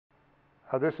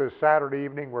This is Saturday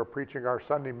evening. We're preaching our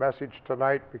Sunday message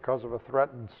tonight because of a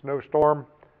threatened snowstorm.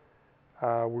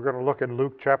 We're going to look in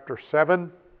Luke chapter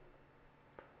 7.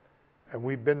 And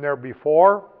we've been there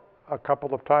before a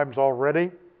couple of times already.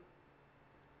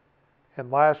 And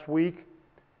last week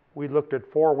we looked at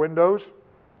 4 windows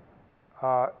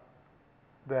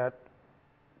that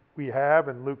we have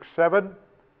in Luke 7.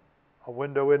 A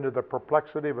window into the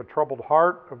perplexity of a troubled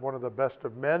heart of one of the best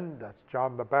of men. That's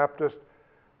John the Baptist.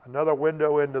 Another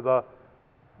window into the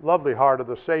lovely heart of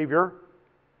the Savior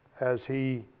as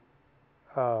he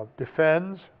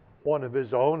defends one of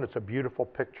his own. It's a beautiful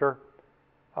picture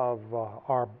of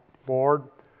our Lord.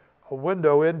 A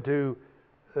window into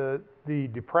the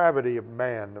depravity of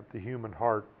man, of the human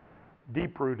heart.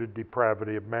 Deep-rooted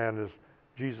depravity of man, as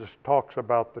Jesus talks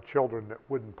about the children that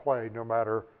wouldn't play no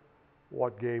matter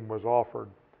what game was offered.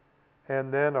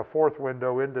 And then a 4th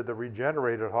window into the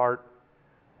regenerated heart,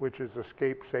 which is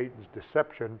escape Satan's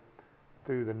deception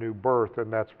through the new birth,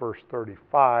 and that's verse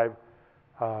 35.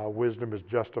 Wisdom is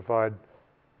justified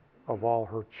of all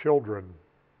her children.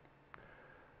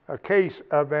 Case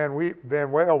Van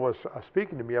Wale was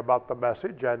speaking to me about the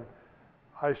message, and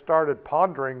I started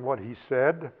pondering what he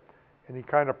said, and he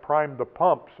kind of primed the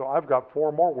pump. So I've got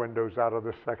 4 more windows out of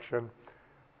this section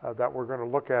that we're going to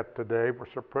look at today.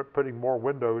 We're putting more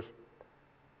windows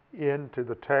into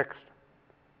the text.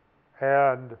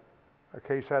 And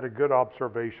Case had a good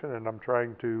observation, and I'm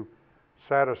trying to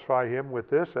satisfy him with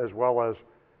this as well as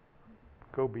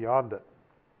go beyond it.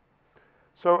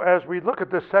 So as we look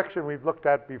at this section we've looked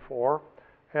at before,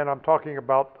 and I'm talking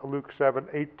about Luke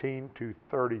 7:18 to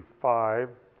 35,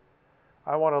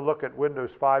 I want to look at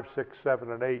windows 5, 6,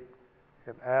 7, and 8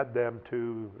 and add them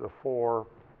to the 4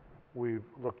 we've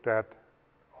looked at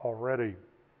already.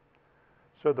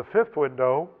 So the 5th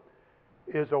window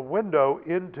is a window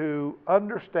into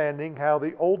understanding how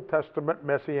the Old Testament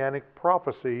messianic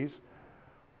prophecies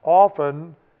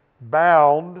often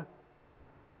bound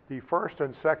the first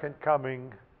and second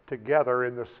coming together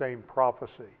in the same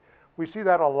prophecy. We see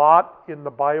that a lot in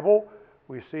the Bible.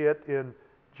 We see it in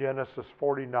Genesis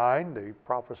 49, the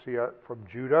prophecy from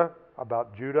Judah,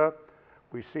 about Judah.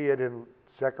 We see it in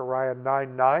Zechariah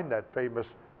 9:9, that famous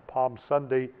Palm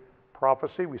Sunday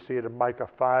prophecy. We see it in Micah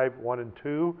 5:1 and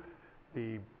 2.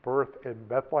 The birth in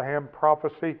Bethlehem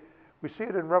prophecy. We see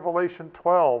it in Revelation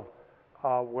 12,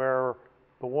 where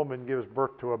the woman gives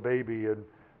birth to a baby, and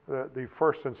the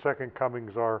first and second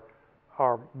comings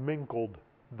are mingled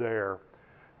there.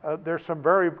 There's some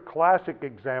very classic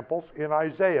examples in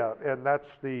Isaiah, and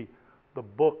that's the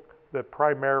book that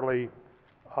primarily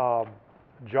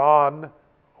John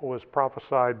was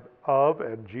prophesied of,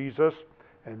 and Jesus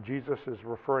is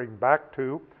referring back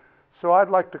to. So I'd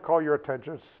like to call your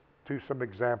attention to some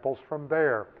examples from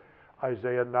there.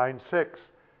 Isaiah 9:6,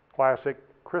 classic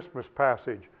Christmas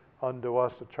passage. Unto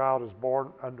us a child is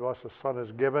born, unto us a son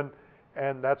is given,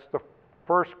 and that's the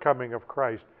first coming of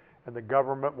Christ. And the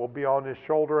government will be on his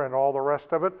shoulder and all the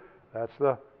rest of it. That's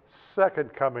the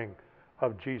second coming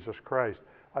of Jesus Christ.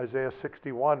 Isaiah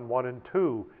 61:1 and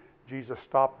 2, Jesus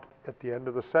stopped at the end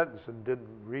of the sentence and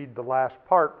didn't read the last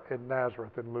part in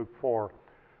Nazareth in Luke 4.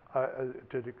 At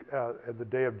the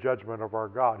day of judgment of our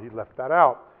God. He left that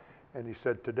out. And he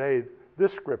said, today,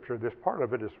 this scripture, this part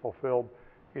of it is fulfilled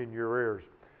in your ears.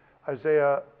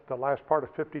 Isaiah, the last part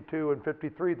of 52 and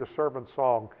 53, the servant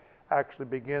song, actually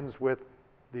begins with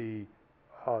the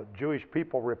Jewish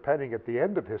people repenting at the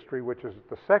end of history, which is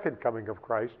the second coming of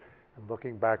Christ, and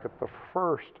looking back at the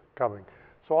first coming.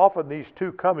 So often these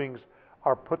two comings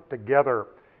are put together.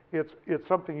 It's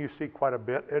something you see quite a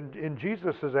bit. And in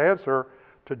Jesus' answer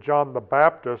to John the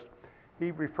Baptist,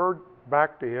 he referred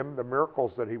back to him the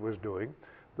miracles that he was doing,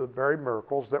 the very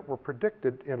miracles that were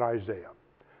predicted in Isaiah.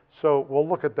 So we'll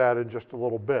look at that in just a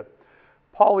little bit.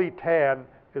 Paul E. Tan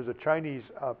is a Chinese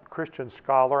Christian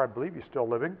scholar. I believe he's still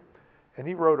living. And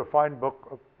he wrote a fine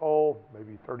book,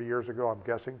 maybe 30 years ago, I'm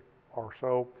guessing, or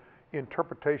so,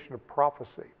 Interpretation of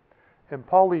Prophecy. And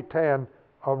Paul E. Tan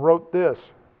wrote this.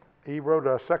 He wrote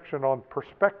a section on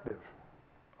perspective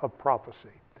of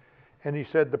prophecy. And he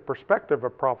said the perspective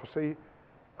of prophecy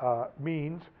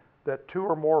means that 2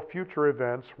 or more future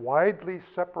events, widely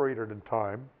separated in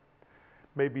time,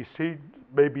 may be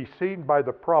seen by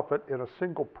the prophet in a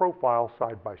single profile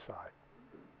side by side.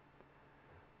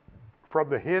 From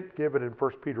the hint given in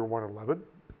 1 Peter 1:11,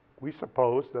 we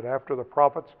suppose that after the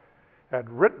prophets had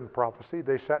written prophecy,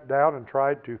 they sat down and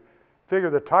tried to figure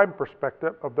the time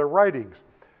perspective of their writings.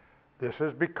 This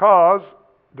is because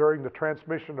during the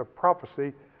transmission of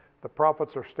prophecy, the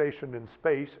prophets are stationed in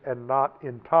space and not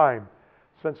in time.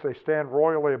 Since they stand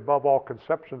royally above all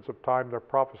conceptions of time, their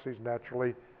prophecies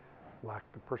naturally lack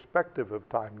the perspective of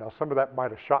time. Now, some of that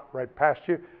might have shot right past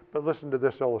you, but listen to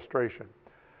this illustration.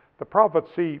 The prophets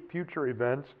see future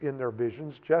events in their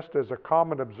visions just as a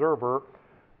common observer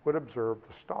would observe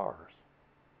the stars,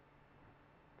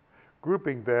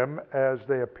 grouping them as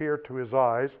they appear to his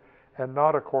eyes and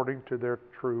not according to their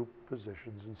true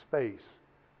positions in space.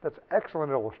 That's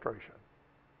excellent illustration.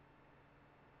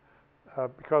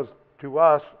 Because to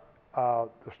us,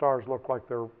 the stars look like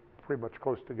they're pretty much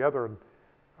close together, and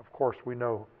of course we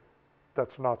know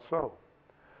that's not so.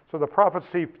 So the prophets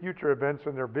see future events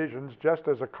in their visions just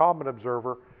as a common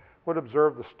observer would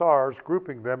observe the stars,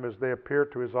 grouping them as they appear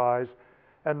to his eyes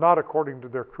and not according to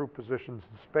their true positions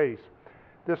in space.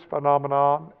 This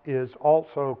phenomenon is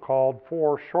also called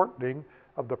foreshortening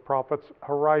of the prophet's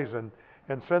horizon.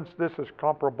 And since this is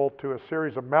comparable to a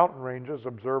series of mountain ranges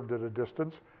observed at a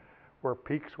distance, where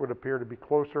peaks would appear to be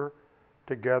closer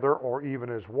together or even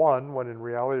as one, when in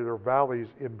reality there are valleys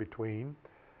in between,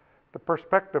 the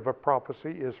perspective of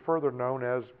prophecy is further known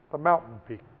as the mountain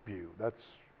peak view. That's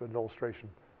an illustration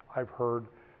I've heard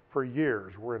for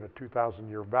years. We're in a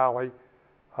 2,000-year valley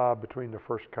between the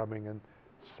first coming and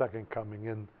second coming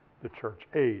in the church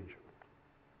age.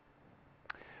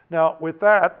 Now, with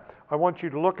that, I want you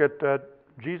to look at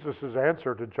Jesus'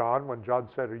 answer to John when John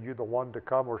said, "Are you the one to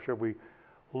come, or should we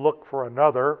look for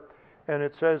another?" And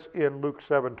it says in Luke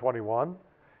 7:21,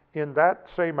 "In that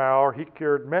same hour he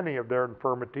cured many of their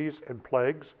infirmities and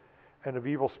plagues and of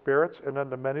evil spirits, and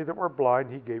unto many that were blind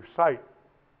he gave sight."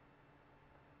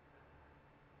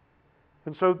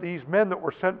 And so these men that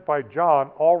were sent by John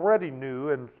already knew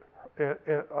and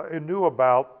knew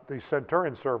about the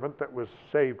centurion servant that was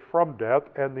saved from death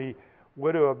and the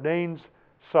widow of Nain's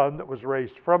son that was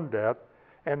raised from death.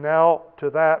 And now to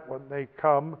that, when they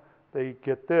come, they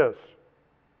get this.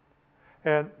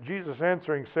 And Jesus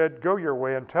answering said, "Go your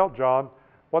way and tell John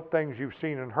what things you've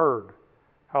seen and heard,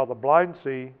 how the blind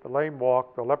see, the lame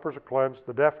walk, the lepers are cleansed,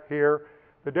 the deaf hear,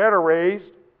 the dead are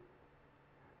raised,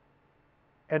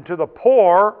 and to the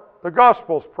poor the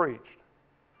gospel's preached."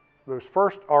 Those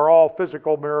first are all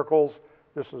physical miracles.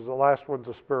 This is the last one's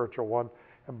a spiritual one.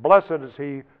 "And blessed is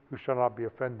he who shall not be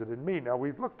offended in me." Now,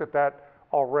 we've looked at that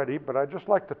already, but I'd just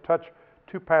like to touch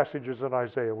two passages in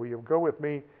Isaiah. Will you go with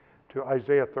me to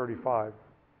Isaiah 35?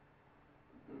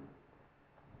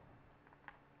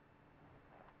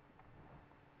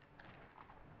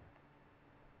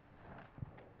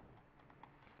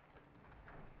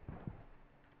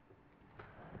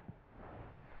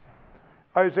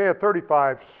 Isaiah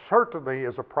 35 certainly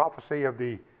is a prophecy of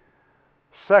the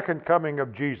second coming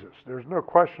of Jesus. There's no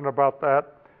question about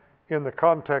that in the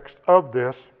context of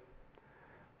this.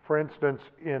 For instance,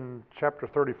 in chapter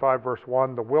 35, verse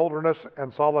 1, "The wilderness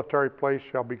and solitary place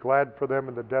shall be glad for them,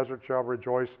 and the desert shall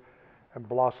rejoice and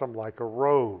blossom like a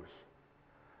rose."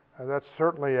 And that's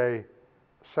certainly a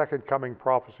second coming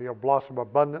prophecy. "Of blossom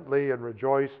abundantly and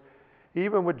rejoice,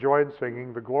 even with joy and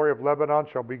singing. The glory of Lebanon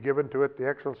shall be given to it, the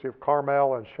excellency of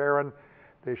Carmel and Sharon.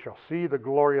 They shall see the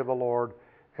glory of the Lord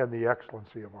and the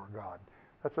excellency of our God."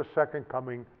 That's a second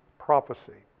coming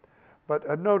prophecy.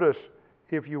 But notice,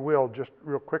 if you will, just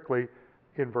real quickly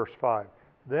in verse 5.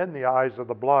 "Then the eyes of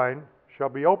the blind shall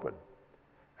be opened,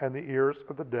 and the ears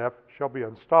of the deaf shall be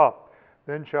unstopped.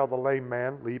 Then shall the lame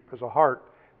man leap as a hart,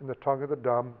 and the tongue of the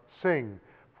dumb sing.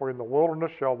 For in the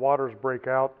wilderness shall waters break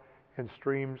out, and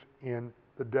streams in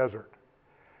the desert.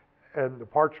 And the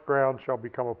parched ground shall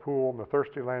become a pool, and the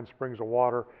thirsty land springs of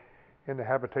water. In the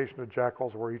habitation of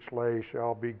jackals, where each lay,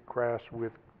 shall be grass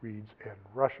with reeds and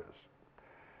rushes."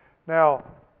 Now,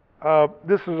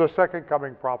 this is a second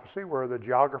coming prophecy where the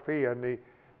geography and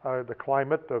the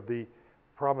climate of the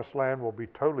promised land will be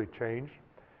totally changed.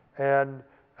 And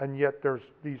yet there's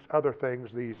these other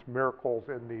things, these miracles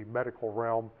in the medical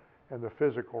realm and the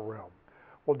physical realm.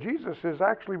 Well, Jesus is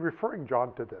actually referring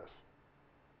John to this.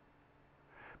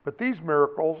 But these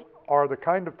miracles are the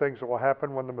kind of things that will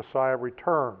happen when the Messiah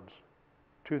returns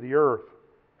to the earth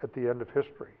at the end of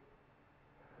history.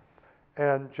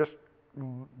 And just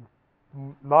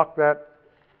knock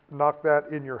that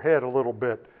in your head a little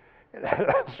bit.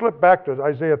 Slip back to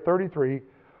Isaiah 33,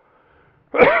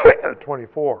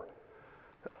 24.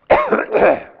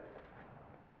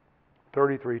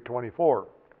 33:24.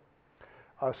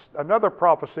 Another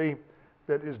prophecy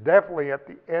that is definitely at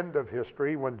the end of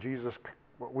history when Jesus,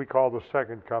 what we call the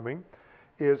second coming,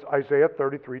 is Isaiah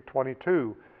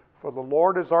 33:22. "For the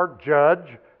Lord is our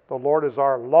judge, the Lord is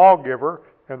our lawgiver,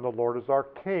 and the Lord is our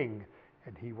king,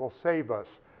 and he will save us."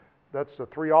 That's the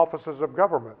three offices of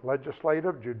government: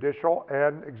 legislative, judicial,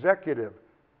 and executive.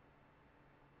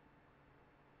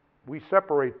 We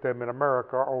separate them in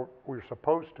America, or we're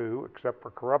supposed to, except for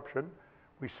corruption.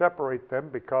 We separate them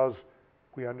because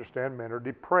we understand men are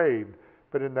depraved.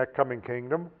 But in that coming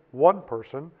kingdom, one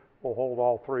person will hold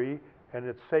all three, and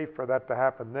it's safe for that to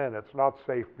happen then. It's not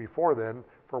safe before then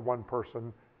for one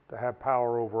person to have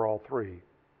power over all three.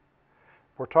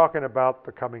 We're talking about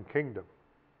the coming kingdom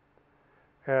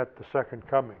at the second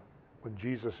coming, when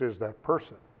Jesus is that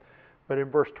person. But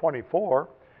in verse 24,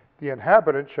 the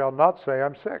inhabitant shall not say,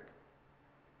 I'm sick.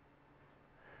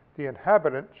 The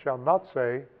inhabitant shall not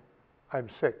say, I'm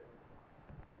sick.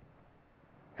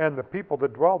 And the people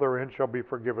that dwell therein shall be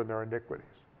forgiven their iniquities.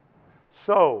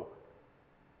 So,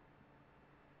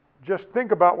 just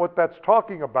think about what that's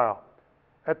talking about.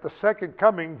 At the second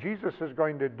coming, Jesus is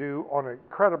going to do on an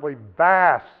incredibly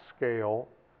vast scale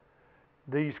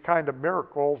these kind of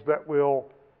miracles that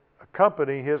will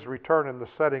accompany his return and the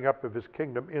setting up of his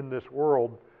kingdom in this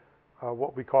world,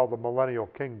 what we call the millennial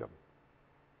kingdom.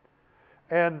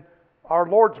 And our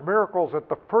Lord's miracles at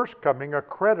the first coming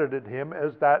accredited him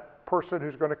as that person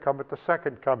who's going to come at the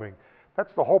second coming.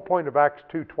 That's the whole point of Acts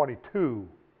 2:22.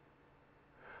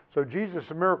 So Jesus'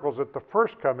 miracles at the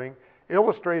first coming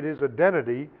illustrate his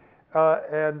identity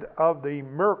and of the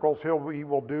miracles he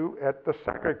will do at the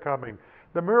second coming.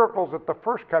 The miracles at the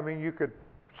first coming, you could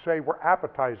say, were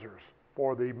appetizers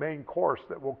for the main course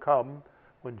that will come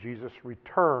when Jesus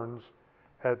returns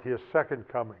at his second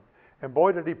coming. And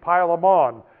boy, did he pile them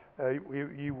on.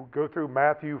 You go through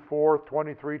Matthew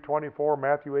 4:23-24,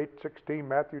 Matthew 8:16,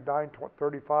 Matthew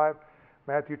 9:35,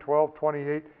 Matthew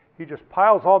 12:28. He just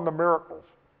piles on the miracles.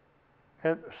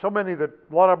 And so many that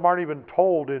a lot of them aren't even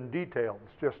told in detail.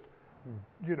 It's just,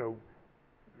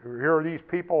 here are these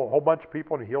people, a whole bunch of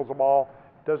people, and he heals them all.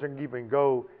 Doesn't even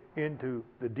go into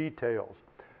the details.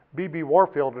 B.B.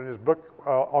 Warfield, in his book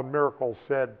on miracles,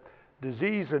 said,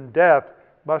 disease and death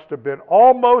must have been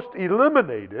almost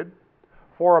eliminated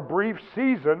for a brief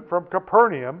season from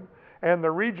Capernaum and the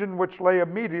region which lay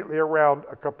immediately around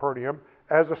Capernaum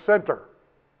as a center.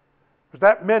 There's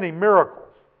that many miracles.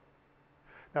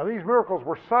 Now, these miracles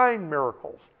were sign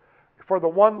miracles for the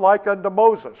one like unto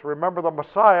Moses. Remember, the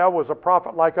Messiah was a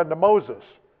prophet like unto Moses,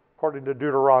 according to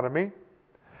Deuteronomy.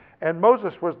 And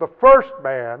Moses was the first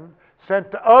man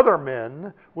sent to other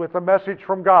men with a message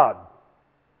from God.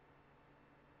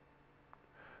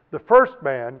 The first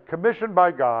man commissioned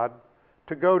by God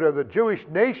to go to the Jewish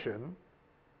nation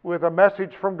with a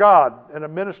message from God and a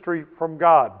ministry from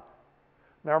God.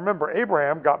 Now remember,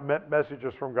 Abraham got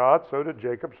messages from God, so did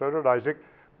Jacob, so did Isaac,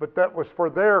 but that was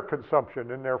for their consumption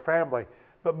in their family.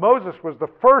 But Moses was the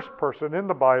first person in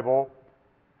the Bible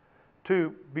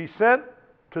to be sent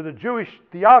to the Jewish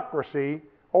theocracy,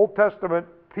 Old Testament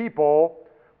people,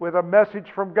 with a message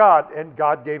from God. And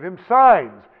God gave him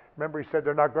signs. Remember, he said,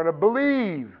 they're not going to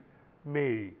believe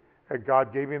me. And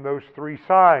God gave him those 3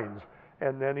 signs.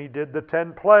 And then he did the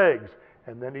 10 plagues.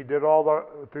 And then he did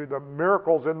through the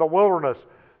miracles in the wilderness.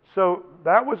 So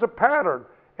that was a pattern.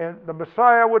 And the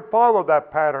Messiah would follow that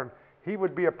pattern. He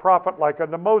would be a prophet like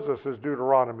unto Moses, as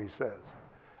Deuteronomy says.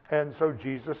 And so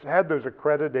Jesus had those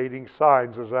accrediting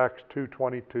signs, as Acts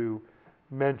 2:22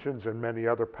 mentions in many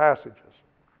other passages.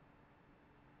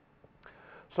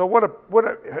 So what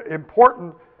an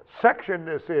important section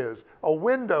this is, a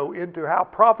window into how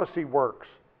prophecy works.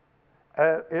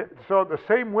 So the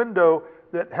same window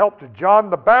that helped John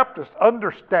the Baptist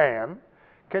understand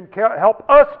can help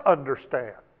us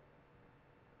understand.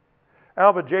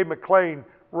 Alva J. McLean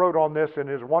wrote on this in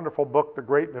his wonderful book, The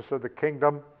Greatness of the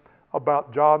Kingdom,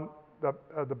 about John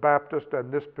the Baptist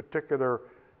and this particular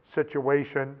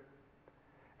situation.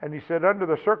 And he said, under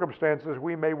the circumstances,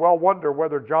 we may well wonder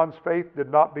whether John's faith did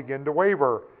not begin to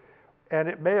waver. And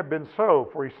it may have been so,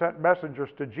 for he sent messengers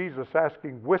to Jesus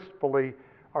asking wistfully,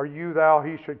 are you thou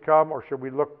he should come, or should we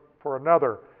look for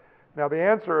another? Now the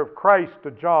answer of Christ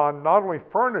to John not only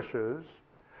furnishes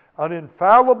an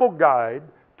infallible guide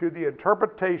to the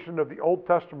interpretation of the Old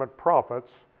Testament prophets,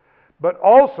 but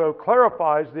also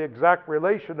clarifies the exact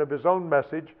relation of his own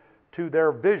message to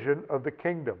their vision of the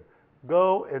kingdom.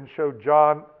 Go and show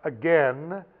John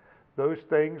again those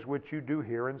things which you do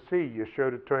hear and see. You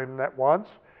showed it to him that once,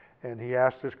 and he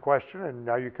asked his question, and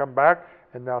now you come back,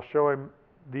 and now show him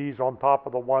these on top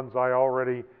of the ones I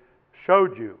already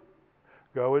showed you.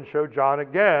 Go and show John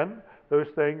again those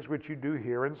things which you do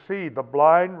hear and see. The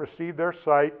blind receive their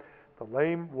sight, the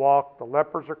lame walk, the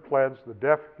lepers are cleansed, the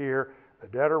deaf hear, the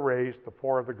dead are raised, the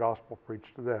poor of the gospel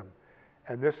preached to them.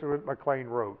 And this is what McLean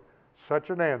wrote.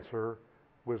 Such an answer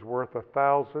was worth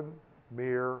 1,000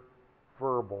 mere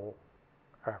verbal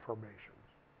affirmations.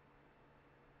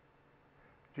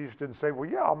 Jesus didn't say, well,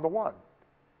 yeah, I'm the one.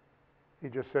 He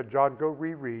just said, John, go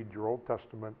reread your Old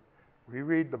Testament.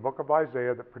 Reread the book of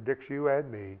Isaiah that predicts you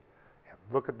and me, and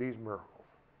Look at these miracles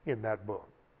in that book.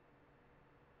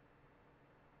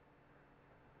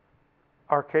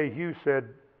 R.K. Hughes said,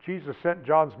 Jesus sent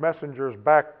John's messengers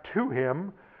back to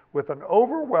him with an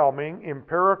overwhelming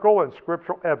empirical and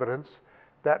scriptural evidence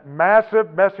that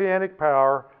massive messianic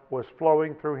power was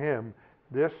flowing through him.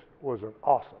 This was an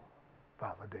awesome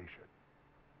validation.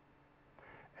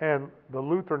 And the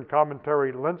Lutheran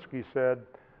commentary Linsky said,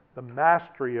 the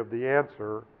mastery of the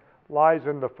answer lies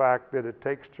in the fact that it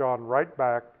takes John right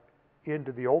back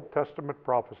into the Old Testament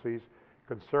prophecies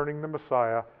concerning the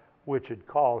Messiah, which had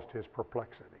caused his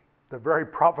perplexity. The very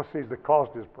prophecies that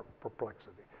caused his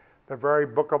perplexity. The very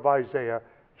book of Isaiah.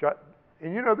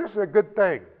 And you know, this is a good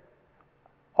thing.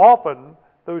 Often,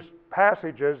 those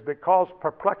passages that cause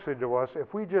perplexity to us,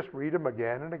 if we just read them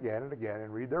again and again and again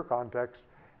and read their context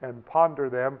and ponder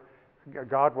them,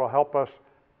 God will help us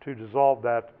to dissolve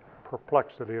that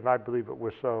perplexity. And I believe it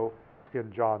was so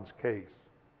in John's case.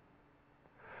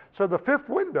 So the fifth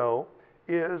window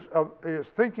is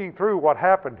thinking through what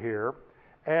happened here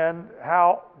and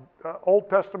how Old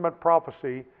Testament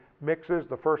prophecy mixes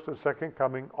the first and second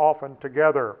coming often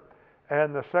together.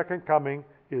 And the second coming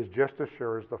is just as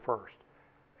sure as the first.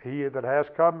 He that has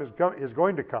come is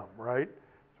going to come, right?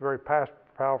 It's a very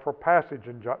powerful passage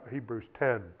in Hebrews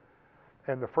 10.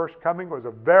 And the first coming was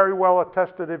a very well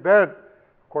attested event,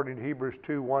 according to Hebrews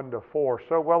 2, 1-4.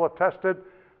 So well attested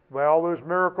by all those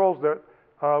miracles that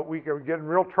we can get in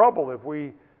real trouble if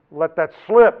we let that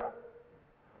slip.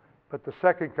 But the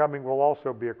second coming will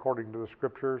also be according to the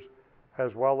Scriptures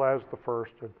as well as the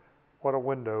first. And what a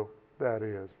window that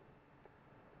is.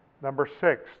 Number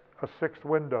 6, a sixth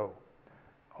window.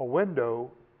 A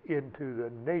window into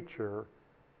the nature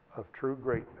of true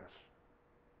greatness.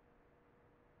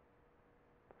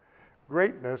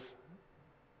 Greatness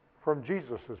from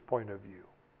Jesus' point of view.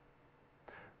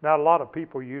 Now, a lot of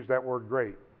people use that word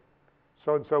great.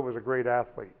 So-and-so was a great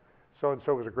athlete.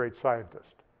 So-and-so was a great scientist.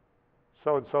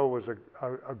 So-and-so was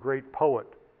a great poet.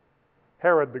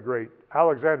 Herod the Great,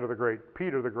 Alexander the Great,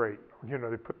 Peter the Great. You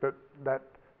know, they put that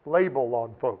label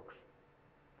on folks.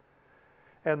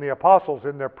 And the apostles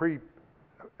in their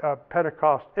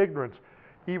pre-Pentecost ignorance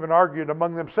even argued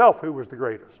among themselves who was the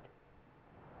greatest.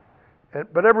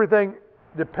 But everything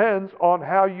depends on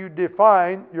how you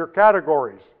define your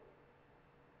categories.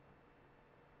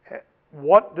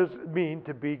 What does it mean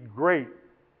to be great?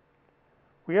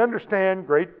 We understand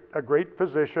a great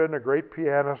physician, a great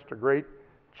pianist, a great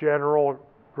general,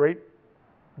 great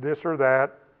this or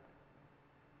that.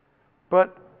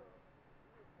 But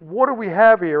what do we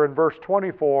have here in verse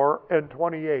 24 and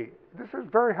 28? This is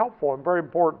very helpful and very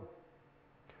important.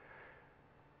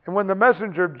 And when the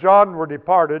messenger of John were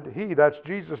departed, he, that's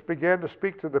Jesus, began to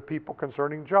speak to the people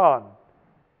concerning John.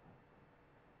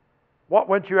 What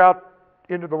went you out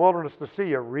into the wilderness to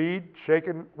see? A reed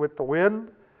shaken with the wind?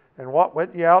 And what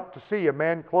went ye out to see? A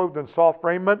man clothed in soft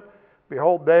raiment?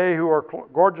 Behold, they who are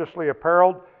gorgeously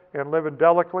apparelled and live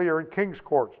indelicately are in king's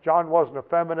courts. John wasn't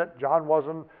effeminate. John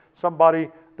wasn't somebody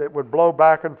that would blow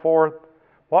back and forth.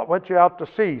 What went you out to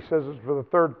see? Says it for the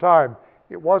third time.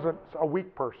 It wasn't a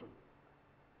weak person.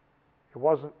 It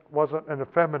wasn't an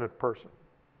effeminate person.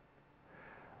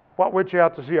 What went you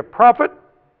out to see? A prophet?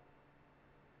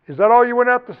 Is that all you went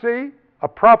out to see? A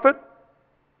prophet?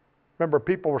 Remember,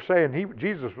 people were saying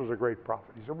Jesus was a great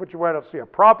prophet. He said, what you went out to see? A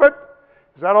prophet?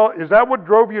 Is that all? Is that what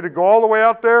drove you to go all the way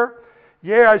out there?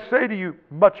 Yea, I say to you,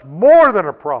 much more than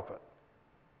a prophet.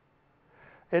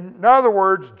 In other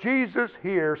words, Jesus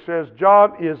here says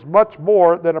John is much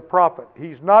more than a prophet.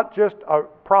 He's not just a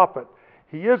prophet.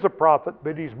 He is a prophet,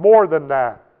 but he's more than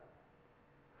that.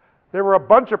 There were a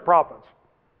bunch of prophets.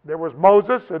 There was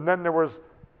Moses, and then there was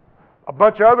a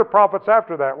bunch of other prophets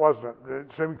after that, wasn't it?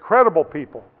 It's incredible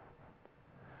people.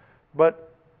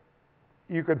 But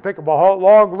you can think of a whole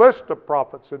long list of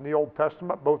prophets in the Old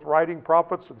Testament, both writing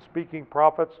prophets and speaking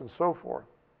prophets and so forth.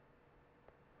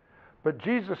 But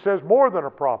Jesus says more than a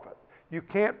prophet. You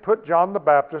can't put John the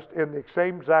Baptist in the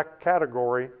same exact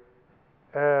category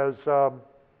as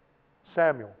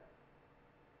Samuel,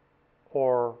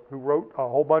 or who wrote a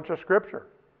whole bunch of Scripture,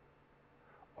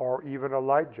 or even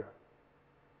Elijah,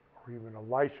 or even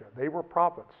Elisha. They were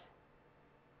prophets.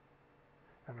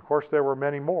 And of course there were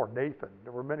many more. Nathan.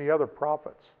 There were many other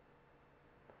prophets.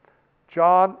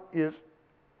 John is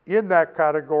in that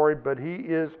category, but he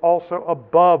is also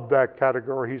above that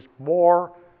category. He's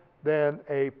more than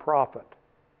a prophet.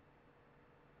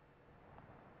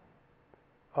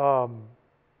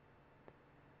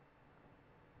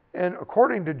 And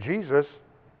according to Jesus,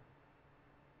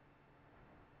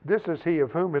 this is he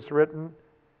of whom it's written,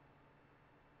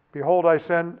 behold, I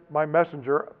send my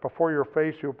messenger before your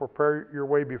face, who will prepare your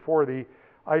way before thee.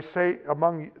 I say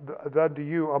unto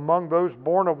you, among those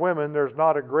born of women, there's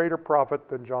not a greater prophet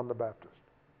than John the Baptist.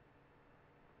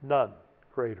 None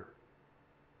greater.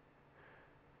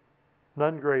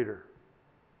 None greater.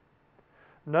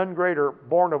 None greater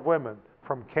born of women.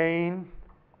 From Cain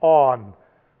on.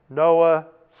 Noah,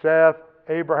 Seth,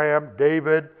 Abraham,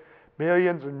 David,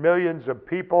 millions and millions of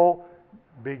people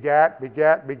begat in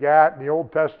the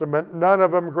Old Testament. None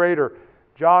of them greater.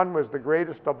 John was the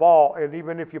greatest of all. And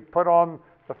even if you put on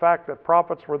the fact that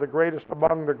prophets were the greatest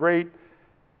among the great,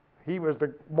 he was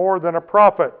more than a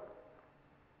prophet.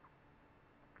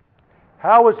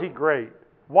 How is he great?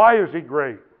 Why is he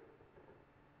great?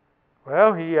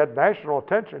 Well, he had national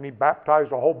attention. He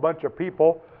baptized a whole bunch of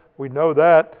people. We know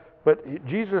that. But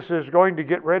Jesus is going to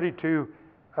get ready to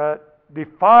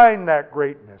define that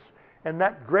greatness. And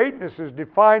that greatness is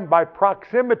defined by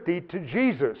proximity to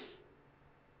Jesus.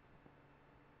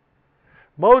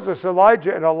 Moses,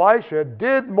 Elijah, and Elisha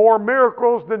did more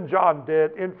miracles than John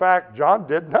did. In fact, John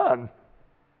did none.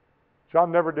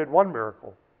 John never did one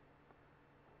miracle.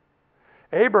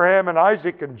 Abraham and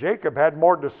Isaac and Jacob had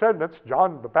more descendants.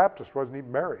 John the Baptist wasn't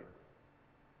even married.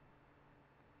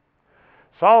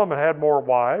 Solomon had more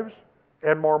wives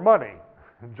and more money.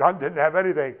 John didn't have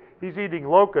anything. He's eating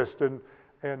locusts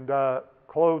and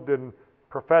clothed in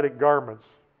prophetic garments.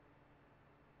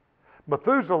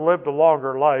 Methuselah lived a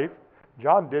longer life.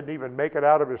 John didn't even make it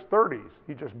out of his 30s.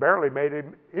 He just barely made it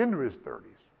into his 30s.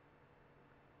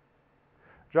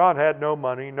 John had no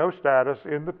money, no status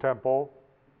in the temple.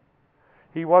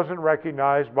 He wasn't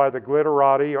recognized by the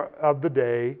glitterati of the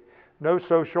day, no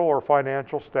social or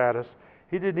financial status.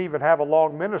 He didn't even have a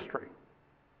long ministry.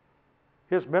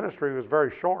 His ministry was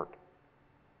very short.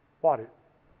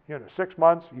 6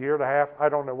 months, a year and a half, I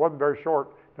don't know. It wasn't very short,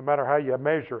 no matter how you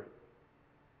measure it.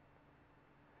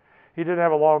 He didn't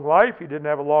have a long life. He didn't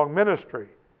have a long ministry.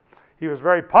 He was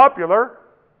very popular.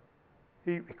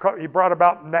 He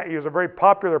was a very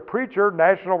popular preacher.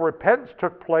 National repentance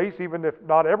took place, even if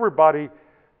not everybody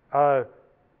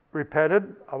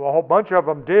repented. A whole bunch of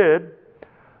them did.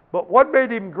 But what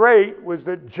made him great was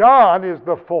that John is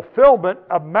the fulfillment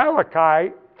of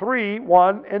Malachi 3,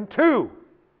 1, and 2.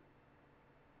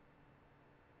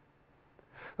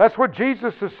 That's what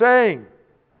Jesus is saying.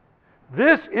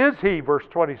 This is he, verse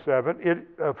 27,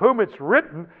 of whom it's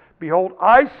written, behold,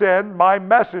 I send my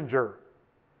messenger.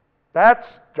 That's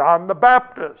John the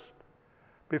Baptist.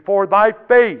 Before thy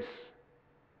face,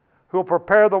 who will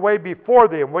prepare the way before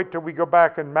thee. And wait till we go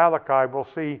back in Malachi, we'll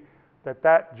see that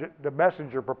the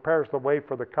messenger prepares the way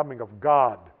for the coming of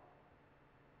God.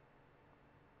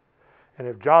 And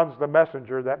if John's the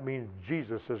messenger, that means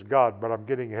Jesus is God, but I'm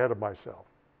getting ahead of myself.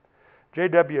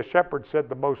 J.W. Shepherd said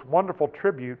the most wonderful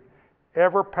tribute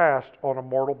ever passed on a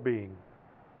mortal being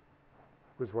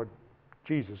was what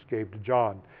Jesus gave to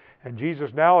John. And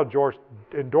Jesus now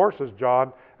endorses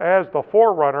John as the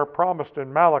forerunner promised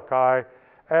in Malachi,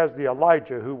 as the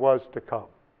Elijah who was to come.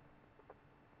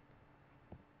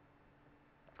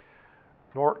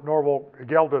 Norval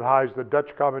Geldenhuis, the Dutch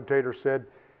commentator, said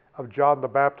of John the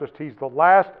Baptist, he's the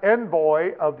last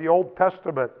envoy of the Old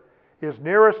Testament, is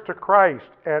nearest to Christ,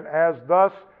 and as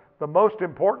thus the most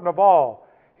important of all.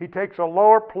 He takes a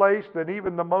lower place than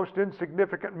even the most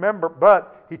insignificant member,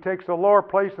 but he takes a lower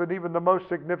place than even the most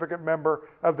significant member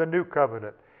of the New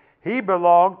Covenant. He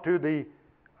belonged to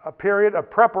a period of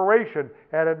preparation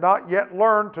and had not yet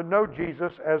learned to know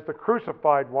Jesus as the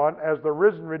crucified one, as the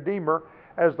risen Redeemer,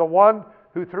 as the one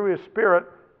who through his Spirit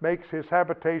makes his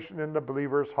habitation in the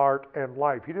believer's heart and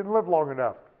life. He didn't live long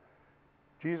enough.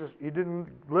 He didn't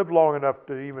live long enough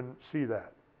to even see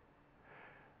that.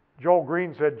 Joel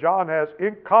Green said, John has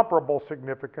incomparable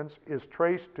significance, is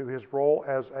traced to his role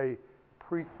as a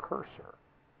precursor.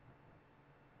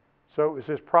 So it was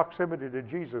his proximity to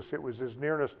Jesus. It was his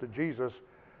nearness to Jesus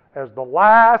as the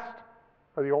last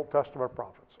of the Old Testament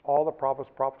prophets. All the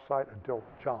prophets prophesied until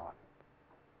John.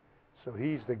 So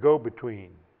he's the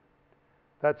go-between.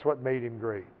 That's what made him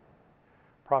great.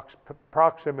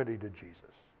 Proximity to Jesus.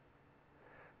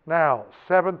 Now,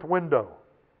 seventh window.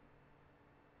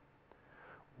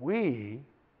 We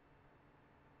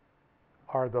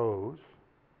are those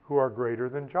who are greater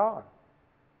than John.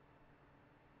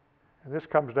 And this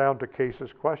comes down to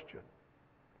Case's question.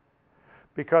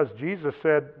 Because Jesus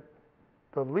said,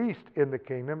 the least in the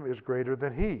kingdom is greater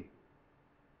than he.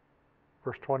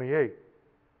 Verse 28.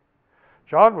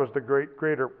 John was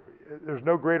there's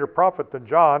no greater prophet than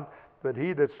John, but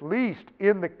he that's least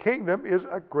in the kingdom is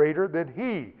greater than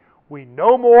he. We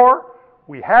know more,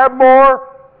 we have more,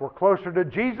 we're closer to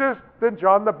Jesus than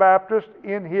John the Baptist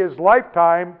in his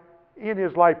lifetime.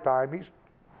 He's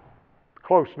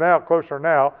closer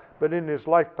now, but in his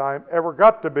lifetime ever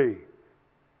got to be.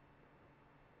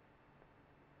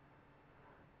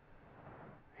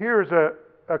 Here's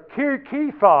a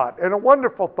key thought and a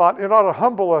wonderful thought. It ought to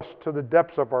humble us to the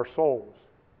depths of our souls.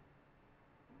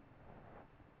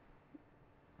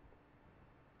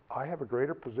 I have a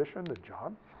greater position than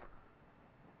John?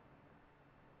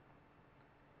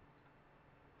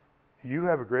 You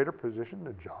have a greater position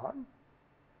than John?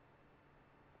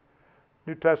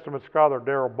 New Testament scholar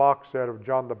Darrell Bock said of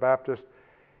John the Baptist,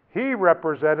 he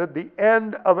represented the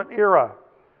end of an era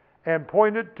and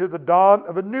pointed to the dawn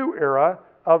of a new era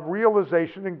of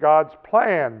realization in God's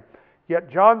plan.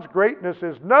 Yet John's greatness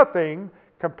is nothing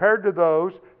compared to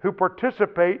those who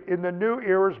participate in the new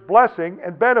era's blessing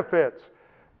and benefits.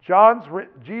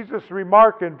 Jesus'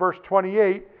 remark in verse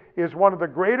 28 is one of the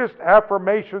greatest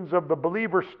affirmations of the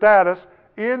believer's status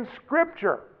in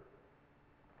Scripture.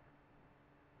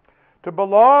 To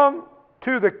belong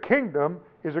to the kingdom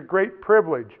is a great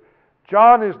privilege.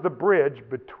 John is the bridge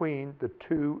between the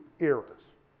two eras.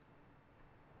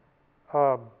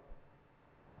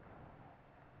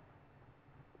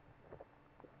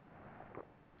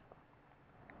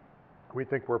 We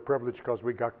think we're privileged because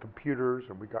we got computers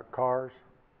and we got cars,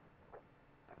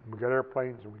 and we got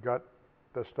airplanes and we got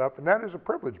this stuff. And that is a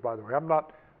privilege, by the way. I'm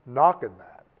not knocking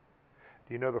that.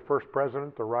 Do you know the first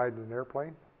president to ride in an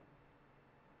airplane?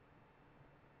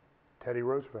 Teddy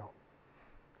Roosevelt.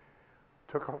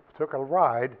 Took a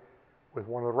ride with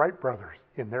one of the Wright brothers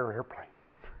in their airplane.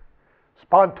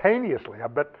 Spontaneously. I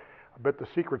bet the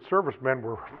Secret Service men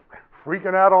were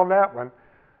freaking out on that one.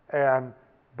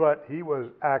 But he was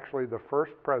actually the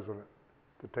first president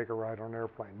to take a ride on an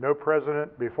airplane. No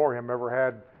president before him ever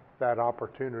had that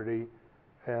opportunity.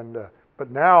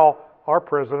 But now our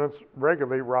presidents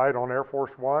regularly ride on Air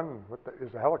Force One.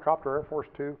 Is the helicopter Air Force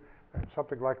Two?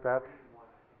 Something like that.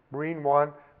 Marine One.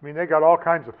 I mean, they got all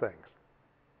kinds of things.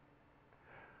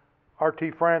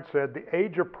 R.T. France said, the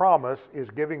age of promise is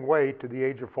giving way to the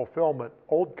age of fulfillment.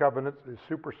 Old covenant is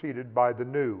superseded by the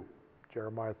new.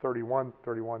 Jeremiah 31,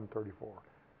 31, 34.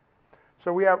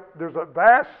 So there's a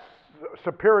vast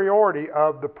superiority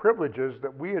of the privileges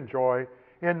that we enjoy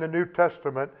in the New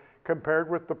Testament compared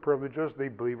with the privileges the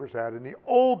believers had in the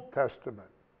Old Testament.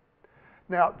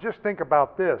 Now, just think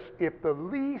about this. If the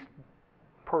least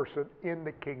person in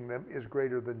the kingdom is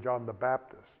greater than John the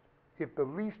Baptist, if the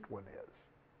least one is,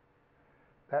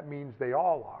 that means they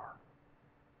all are.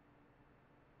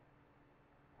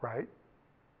 Right?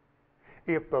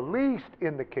 If the least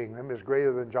in the kingdom is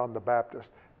greater than John the Baptist,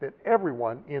 then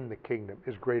everyone in the kingdom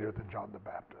is greater than John the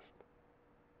Baptist.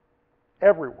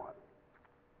 Everyone.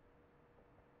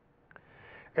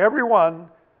 Everyone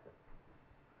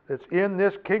that's in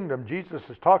this kingdom Jesus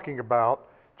is talking about,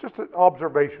 just an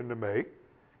observation to make,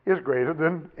 is greater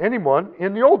than anyone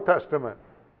in the Old Testament.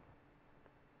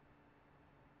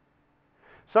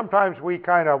 Sometimes we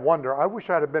kind of wonder, I wish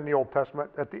I'd have been in the Old Testament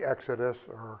at the Exodus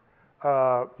or,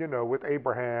 with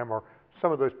Abraham or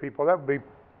some of those people. That would be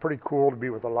pretty cool to be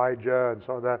with Elijah and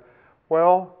some of that.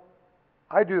 Well,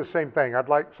 I do the same thing.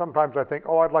 Sometimes I think,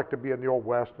 I'd like to be in the Old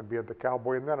West and be at the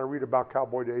cowboy. And then I read about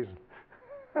cowboy days.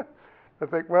 And I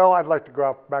think, I'd like to go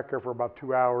out back there for about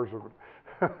 2 hours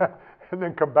and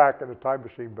then come back in a time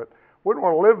machine. But wouldn't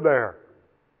want to live there.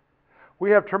 We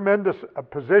have tremendous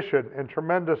position and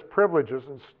tremendous privileges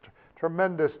and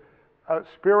tremendous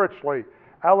spiritually.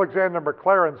 Alexander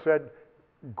McLaren said,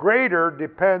 greater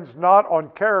depends not on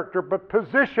character but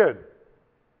position.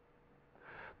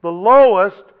 The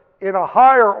lowest in a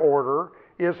higher order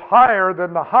is higher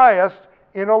than the highest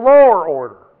in a lower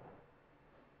order.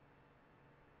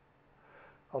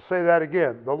 I'll say that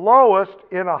again. The lowest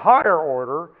in a higher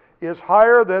order is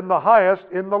higher than the highest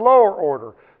in the lower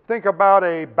order. Think about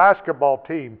a basketball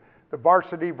team, the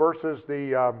varsity versus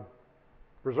the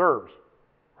reserves,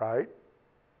 right?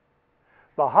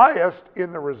 The highest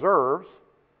in the reserves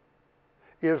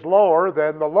is lower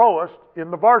than the lowest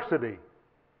in the varsity,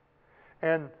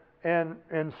 and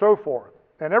so forth.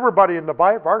 And everybody in the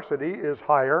varsity is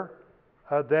higher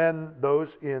than those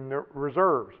in the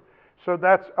reserves. So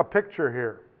that's a picture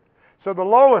here. So the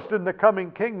lowest in the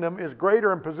coming kingdom is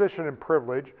greater in position and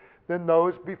privilege than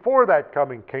those before that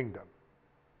coming kingdom.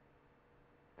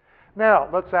 Now,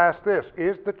 let's ask this.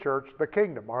 Is the church the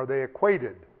kingdom? Are they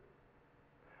equated?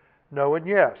 No and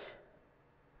yes.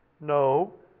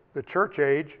 No, the church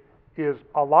age is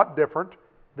a lot different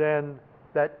than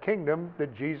that kingdom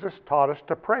that Jesus taught us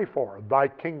to pray for. Thy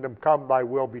kingdom come, thy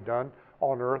will be done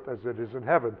on earth as it is in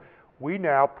heaven. We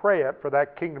now pray it for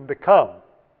that kingdom to come.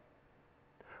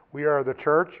 We are the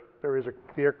church. There is a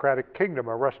theocratic kingdom,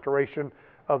 a restoration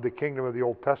of the kingdom of the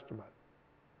Old Testament.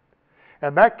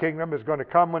 And that kingdom is going to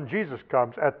come when Jesus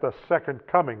comes at the second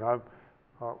coming. I'm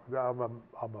a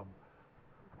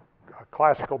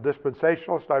classical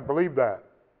dispensationalist. I believe that.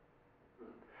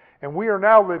 And we are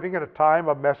now living in a time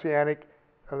of the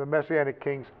Messianic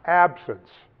King's absence.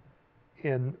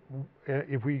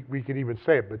 If we can even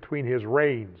say it, between his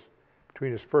reigns,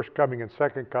 between his first coming and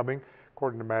second coming,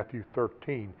 according to Matthew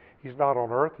 13. He's not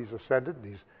on earth, he's ascended, and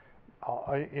he's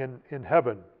in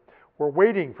heaven. We're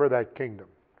waiting for that kingdom.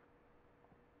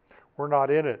 We're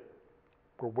not in it.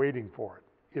 We're waiting for it.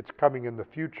 It's coming in the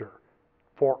future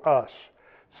for us.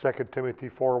 2 Timothy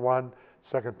 4:1,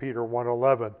 2 Peter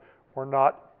 1:11. We're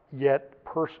not yet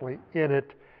personally in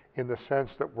it in the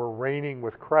sense that we're reigning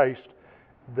with Christ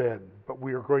then, but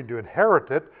we are going to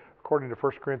inherit it according to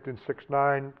 1 Corinthians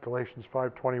 6:9, Galatians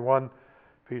 5:21,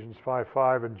 Ephesians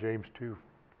 5:5, and James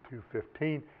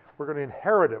 2:15. We're going to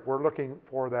inherit it. We're looking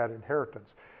for that inheritance.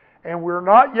 And we're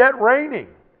not yet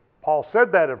reigning. Paul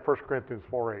said that in 1 Corinthians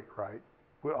 4:8, right?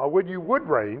 I would you would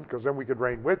reign, because then we could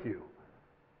reign with you.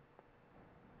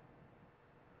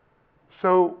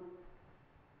 So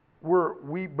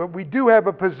but we do have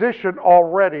a position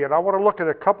already, and I want to look at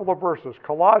a couple of verses.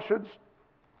 Colossians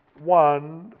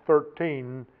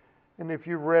 1:13, and if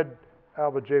you read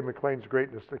Alva J. McLean's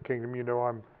Greatness of the Kingdom, you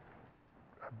know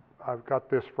I've got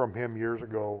this from him years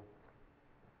ago.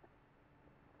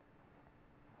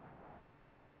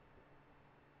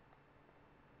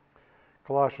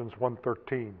 Colossians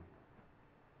 1:13.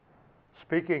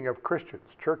 Speaking of Christians,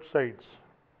 church saints,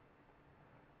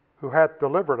 who hath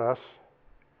delivered us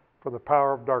from the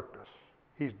power of darkness.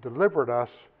 He's delivered us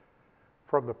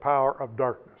from the power of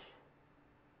darkness.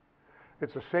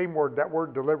 It's the same word. That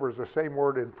word deliver is the same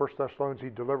word in 1 Thessalonians. He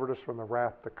delivered us from the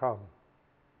wrath to come.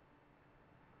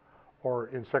 Or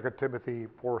in 2 Timothy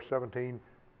 4:17,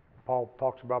 Paul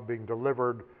talks about being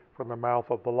delivered from the mouth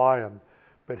of the lion.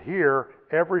 But here,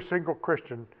 every single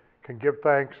Christian can give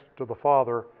thanks to the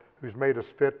Father who's made us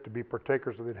fit to be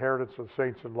partakers of the inheritance of the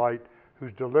saints in light,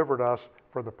 who's delivered us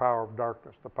from the power of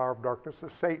darkness. The power of darkness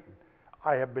is Satan.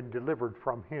 I have been delivered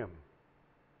from him.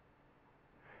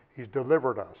 He's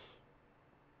delivered us.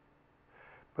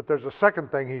 But there's a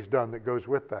second thing he's done that goes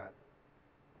with that.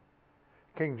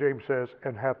 King James says,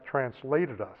 and hath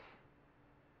translated us.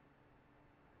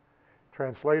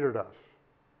 Translated us.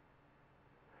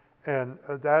 And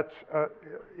that's,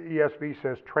 ESV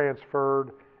says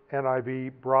transferred,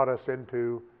 NIV brought us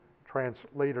into,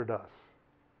 translated us.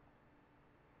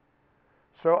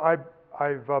 So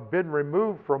I've been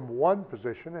removed from one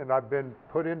position and I've been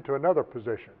put into another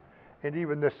position. And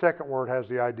even this second word has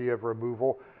the idea of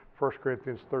removal. 1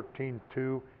 Corinthians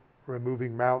 13:2,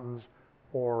 removing mountains,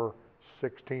 or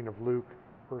 16 of Luke,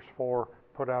 verse 4,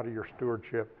 put out of your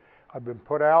stewardship. I've been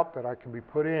put out that I can be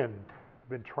put in. I've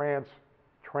been translated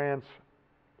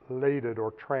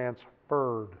or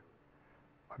transferred.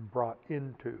 I'm brought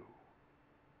into.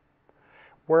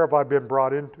 Where have I been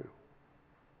brought into?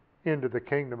 Into the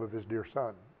kingdom of his dear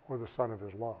Son, or the Son of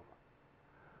his love.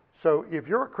 So if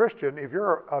you're a Christian, if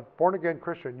you're a born-again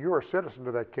Christian, you're a citizen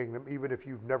of that kingdom, even if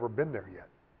you've never been there yet.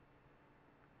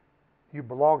 You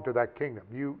belong to that kingdom.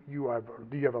 You have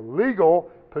a legal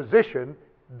position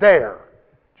there.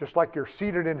 Just like you're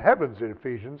seated in heavens in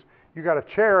Ephesians. You got a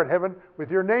chair in heaven with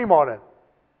your name on it.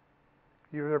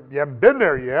 You haven't been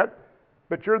there yet,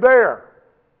 but you're there.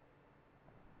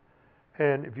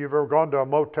 And if you've ever gone to a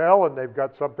motel and they've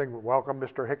got something, welcome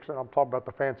Mr. Hixson, I'm talking about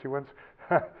the fancy ones,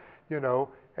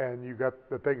 and you got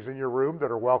the things in your room that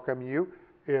are welcoming you,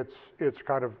 it's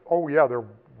kind of, oh yeah, they're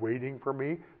waiting for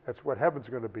me. That's what heaven's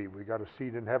going to be. We got a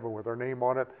seat in heaven with our name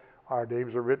on it. Our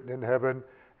names are written in heaven,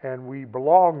 and we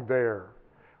belong there.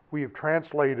 We have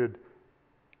translated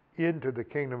into the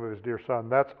kingdom of his dear Son.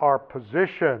 That's our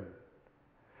position,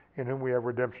 in whom we have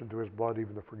redemption through his blood,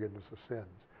 even the forgiveness of sins.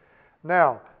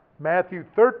 Now, Matthew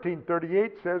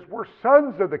 13:38 says we're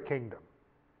sons of the kingdom.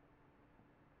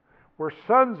 We're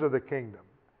sons of the kingdom.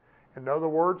 In other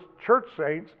words, church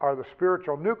saints are the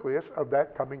spiritual nucleus of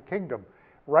that coming kingdom.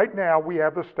 Right now, we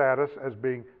have the status as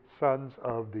being sons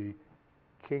of the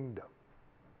kingdom.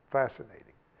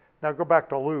 Fascinating. Now go back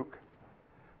to Luke.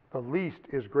 The least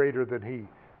is greater than he.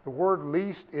 The word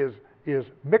least is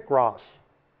mikros.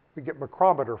 We get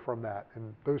micrometer from that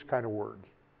and those kind of words.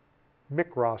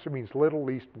 Mikros, it means little,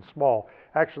 least, and small.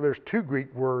 Actually, there's two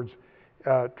Greek words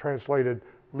translated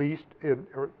least,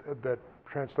 that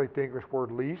translate the English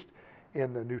word least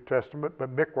in the New Testament,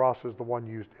 but mikros is the one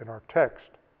used in our text.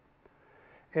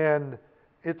 And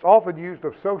it's often used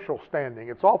of social standing.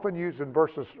 It's often used in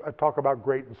verses that talk about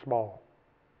great and small.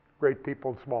 Great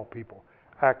people and small people.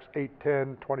 Acts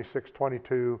 8:10,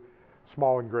 26:22,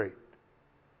 small and great.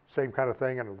 Same kind of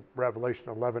thing in Revelation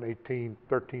 11, 18,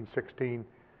 13, 16,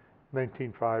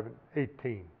 19, 5, and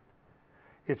 18.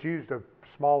 It's used of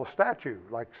small statue,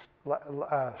 like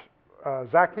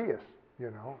Zacchaeus,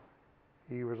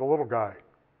 He was a little guy.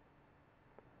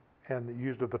 And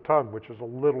used of the tongue, which is a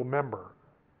little member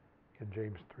in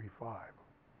James 3:5.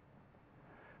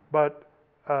 But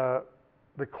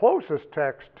the closest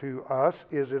text to us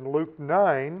is in Luke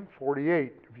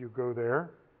 9:48, if you go there.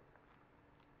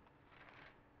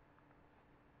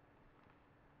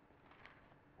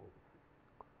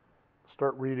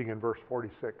 Start reading in verse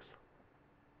 46.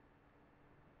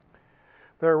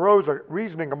 There arose a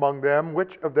reasoning among them,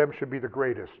 which of them should be the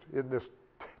greatest. Isn't this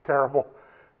terrible?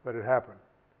 But it happened.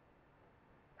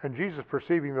 And Jesus,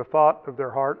 perceiving the thought of their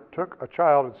heart, took a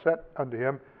child and said unto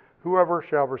him, Whoever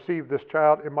shall receive this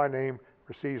child in my name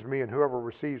receives me, and whoever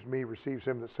receives me receives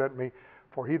him that sent me.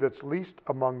 For he that's least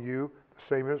among you,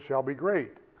 the same shall be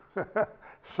great.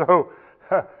 So,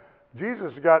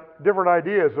 Jesus got different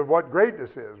ideas of what greatness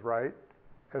is, right?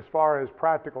 As far as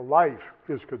practical life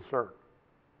is concerned.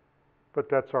 But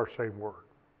that's our same word.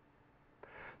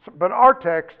 But our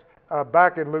text,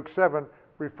 back in Luke 7,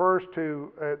 refers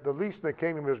to the least in the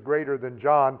kingdom is greater than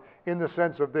John in the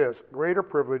sense of this: greater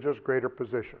privileges, greater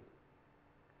position.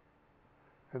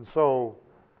 And so,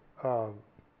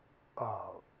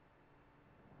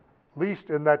 least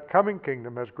in that coming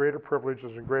kingdom has greater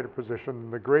privileges and greater position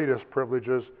than the greatest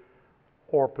privileges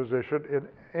or position in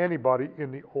anybody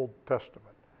in the Old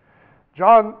Testament.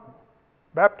 John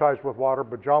baptized with water,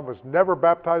 but John was never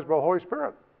baptized by the Holy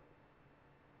Spirit.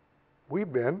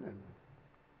 We've been, and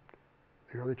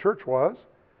the early church was.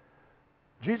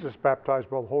 Jesus baptized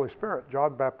by the Holy Spirit.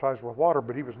 John baptized with water,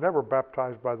 but he was never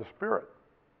baptized by the Spirit.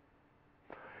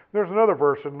 There's another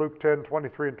verse in Luke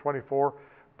 10:23 and 24.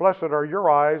 Blessed are your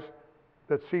eyes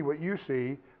that see what you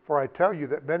see, for I tell you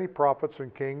that many prophets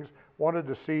and kings wanted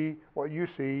to see what you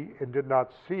see and did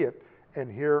not see it, and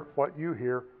hear what you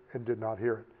hear and did not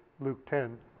hear it. Luke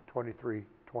 10:23,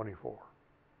 24.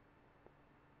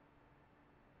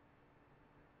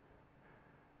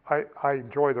 I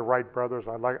enjoy the Wright brothers.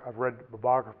 I've read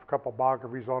a couple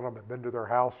biographies on them. I've been to their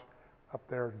house up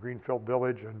there in Greenfield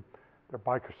Village and their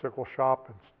bicycle shop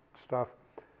and stuff.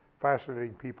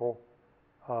 Fascinating people.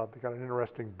 They got an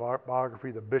interesting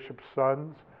biography, The Bishop's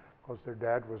Sons, because their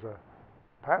dad was a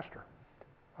pastor,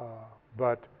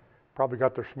 but probably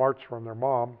got their smarts from their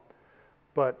mom.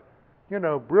 But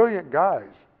brilliant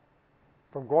guys,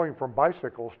 from going from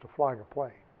bicycles to flying a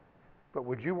plane. But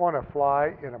would you want to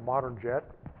fly in a modern jet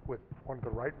with one of the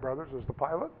Wright brothers as the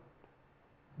pilot?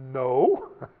 No.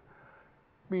 I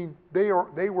mean, they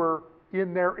were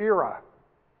in their era,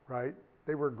 right?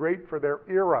 They were great for their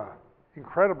era,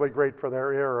 incredibly great for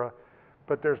their era,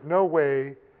 but there's no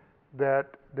way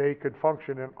that they could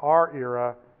function in our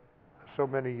era so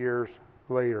many years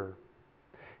later.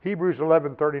 Hebrews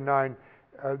 11:39,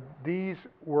 these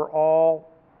were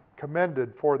all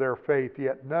commended for their faith,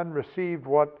 yet none received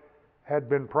what had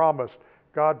been promised.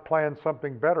 God planned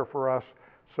something better for us,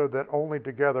 so that only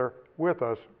together with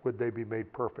us would they be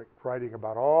made perfect. Writing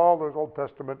about all those Old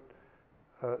Testament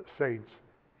saints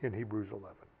in Hebrews 11.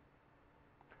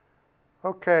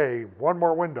 Okay, one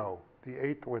more window, the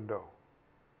 8th window.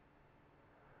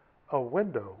 A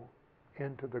window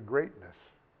into the greatness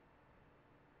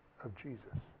of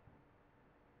Jesus.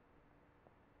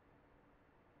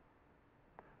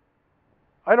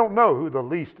 I don't know who the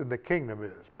least in the kingdom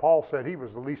is. Paul said he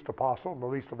was the least apostle and the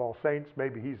least of all saints.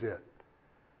 Maybe he's it.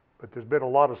 But there's been a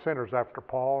lot of sinners after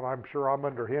Paul, and I'm sure I'm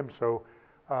under him, so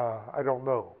I don't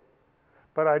know.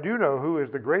 But I do know who is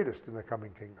the greatest in the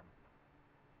coming kingdom.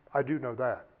 I do know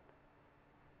that.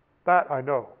 That I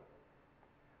know.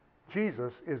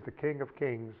 Jesus is the King of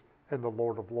kings and the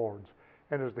Lord of lords.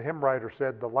 And as the hymn writer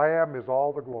said, the Lamb is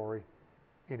all the glory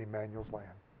in Emmanuel's land.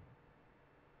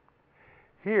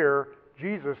 Here,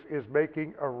 Jesus is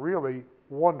making a really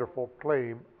wonderful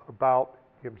claim about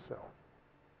himself.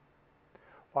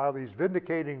 While he's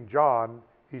vindicating John,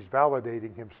 he's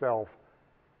validating himself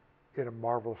in a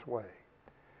marvelous way.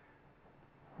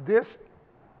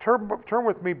 Turn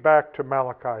with me back to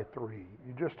Malachi 3.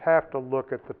 You just have to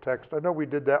look at the text. I know we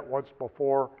did that once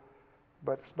before,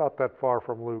 but it's not that far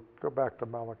from Luke. Go back to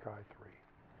Malachi 3.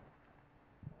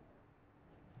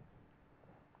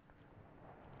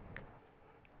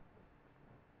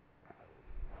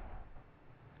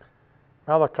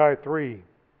 Malachi 3,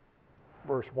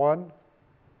 verse 1.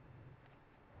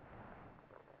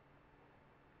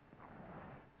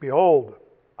 Behold,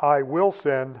 I will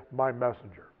send my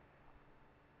messenger.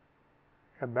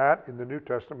 And that, in the New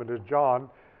Testament, is John.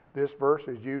 This verse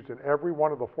is used in every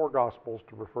one of the four Gospels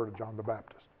to refer to John the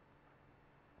Baptist.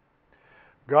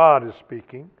 God is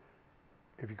speaking.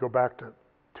 If you go back to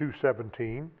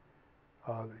 2:17,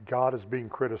 God is being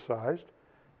criticized,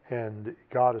 and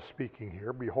God is speaking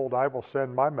here. Behold, I will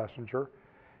send my messenger,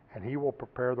 and he will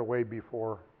prepare the way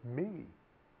before me.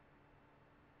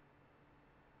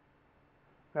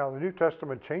 Now, the New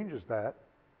Testament changes that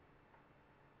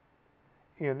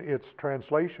in its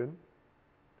translation,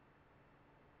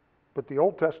 but the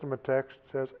Old Testament text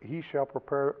says, he shall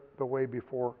prepare the way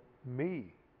before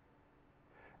me.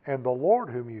 And the Lord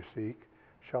whom you seek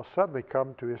shall suddenly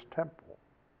come to his temple.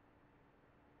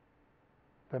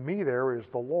 The me there is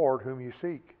the Lord whom you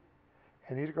seek.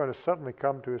 And he's going to suddenly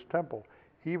come to his temple,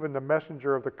 even the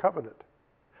messenger of the covenant.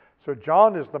 So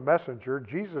John is the messenger.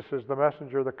 Jesus is the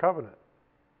messenger of the covenant.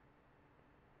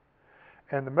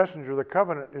 And the messenger of the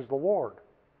covenant is the Lord.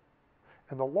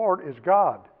 And the Lord is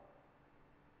God.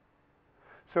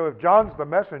 So if John's the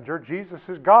messenger, Jesus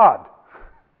is God.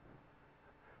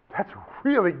 That's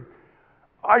really,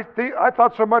 I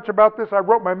thought so much about this, I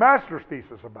wrote my master's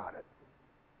thesis about it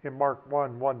in Mark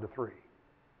 1:1-3.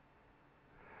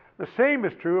 The same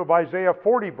is true of Isaiah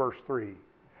 40, verse 3.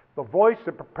 The voice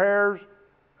that prepares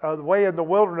the way in the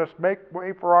wilderness, make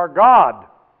way for our God.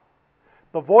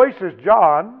 The voice is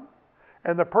John,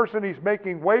 and the person he's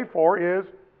making way for is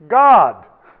God.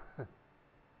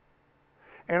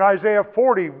 And Isaiah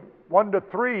 40,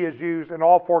 1-3 is used in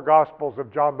all four Gospels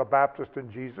of John the Baptist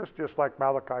and Jesus, just like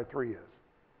Malachi 3 is.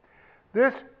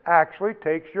 This actually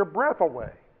takes your breath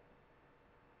away.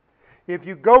 If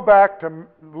you go back to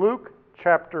Luke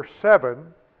chapter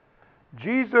 7,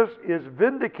 Jesus is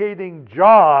vindicating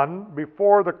John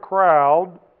before the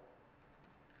crowd.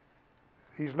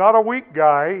 He's not a weak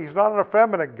guy. He's not an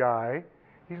effeminate guy.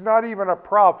 He's not even a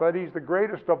prophet. He's the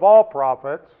greatest of all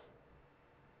prophets.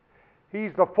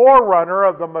 He's the forerunner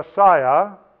of the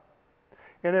Messiah.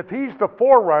 And if he's the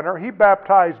forerunner, he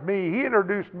baptized me. He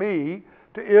introduced me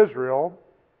to Israel.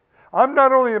 I'm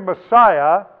not only the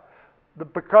Messiah,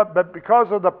 but because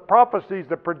of the prophecies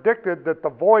that predicted that the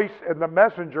voice and the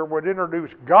messenger would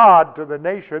introduce God to the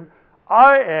nation,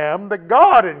 I am the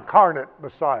God incarnate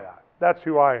Messiah. That's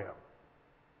who I am.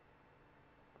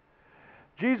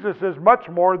 Jesus is much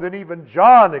more than even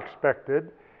John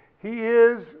expected. He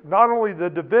is not only the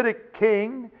Davidic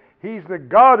king, he's the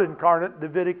God incarnate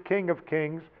Davidic King of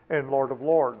kings and Lord of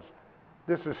lords.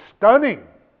 This is stunning.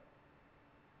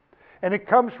 And it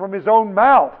comes from his own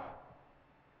mouth.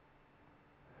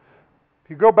 If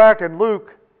you go back in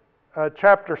Luke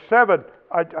chapter 7,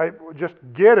 I just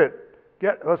get it.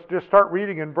 Let's just start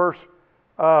reading in verse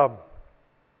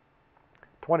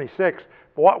 26.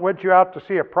 What went you out to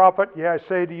see a prophet? Yeah, I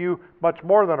say to you, much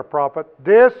more than a prophet.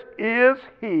 This is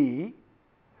he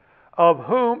of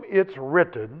whom it's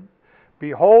written,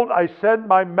 behold, I send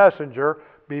my messenger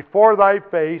before thy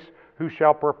face, who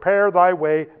shall prepare thy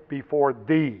way before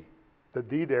thee. The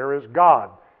thee there is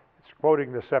God. It's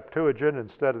quoting the Septuagint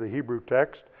instead of the Hebrew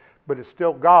text, but it's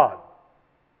still God.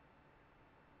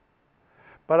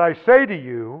 But I say to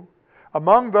you,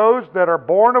 among those that are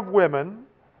born of women,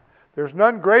 there's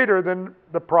none greater than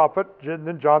the prophet,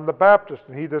 than John the Baptist,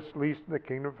 and he that's least in the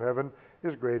kingdom of heaven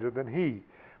is greater than he.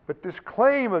 But this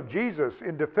claim of Jesus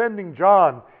in defending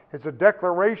John is a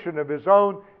declaration of his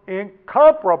own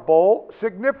incomparable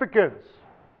significance.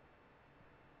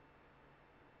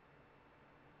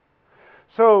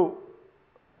 So,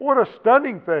 what a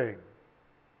stunning thing.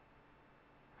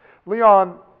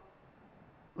 Leon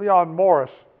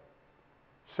Morris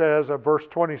says of verse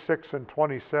 26 and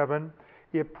 27,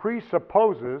 it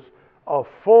presupposes a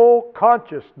full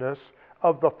consciousness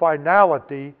of the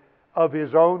finality of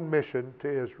his own mission to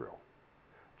Israel.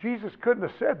 Jesus couldn't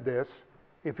have said this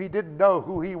if he didn't know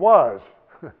who he was.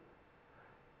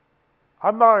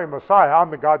 I'm not a Messiah,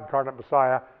 I'm the God incarnate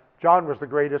Messiah. John was the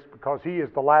greatest because he is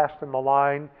the last in the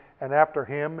line, and after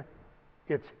him,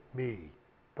 it's me,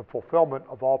 the fulfillment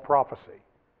of all prophecy.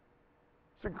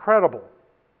 It's incredible,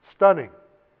 stunning.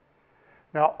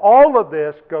 Now, all of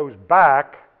this goes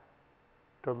back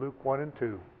to Luke 1 and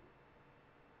 2.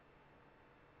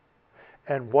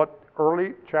 And what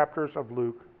early chapters of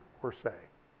Luke were saying.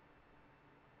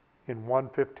 In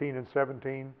 1:15 and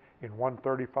 17, in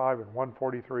 1:35 and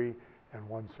 1:43, and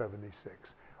 1:76.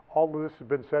 All of this has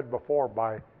been said before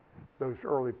by those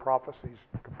early prophecies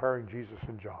comparing Jesus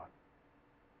and John.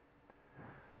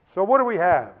 So what do we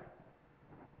have?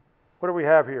 What do we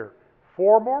have here?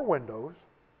 4 more windows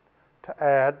to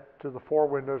add to the 4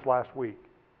 windows last week.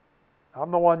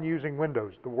 I'm the one using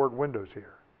windows, the word windows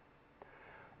here.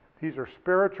 These are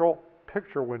spiritual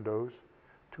picture windows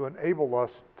to enable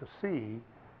us to see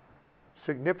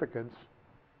significance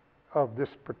of this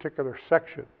particular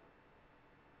section.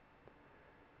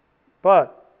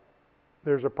 But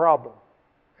there's a problem.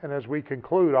 And as we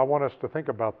conclude, I want us to think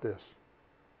about this.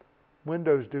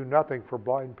 Windows do nothing for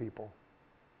blind people.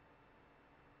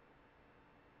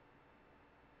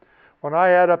 When I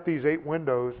add up these 8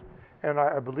 windows, and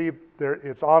I believe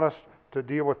it's honest to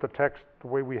deal with the text the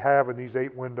way we have in these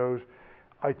 8 windows,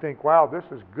 I think, wow, this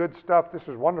is good stuff. This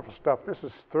is wonderful stuff. This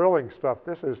is thrilling stuff.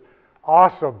 This is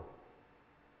awesome.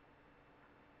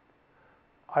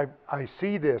 I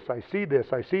see this, I see this,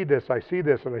 I see this, I see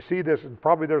this, and I see this, and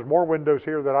probably there's more windows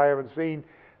here that I haven't seen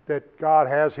that God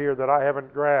has here that I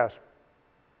haven't grasped.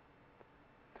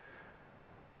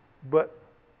 But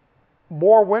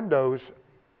more windows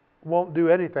won't do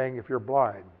anything if you're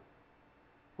blind,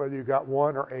 whether you got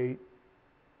 1 or 8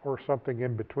 or something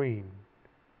in between.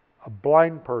 A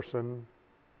blind person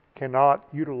cannot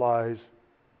utilize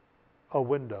a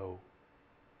window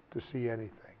to see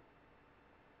anything.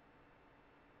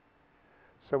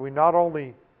 So we not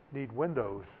only need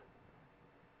windows,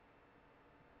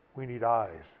 we need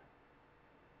eyes,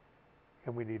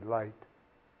 and we need light.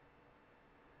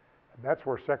 And that's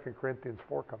where 2 Corinthians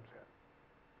 4 comes in.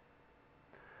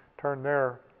 Turn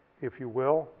there, if you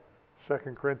will, 2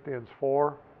 Corinthians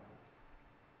 4.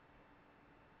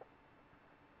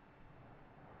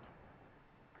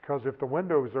 Because if the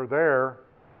windows are there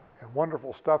and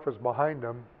wonderful stuff is behind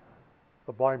them,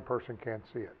 the blind person can't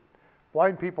see it.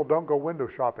 Blind people don't go window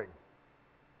shopping.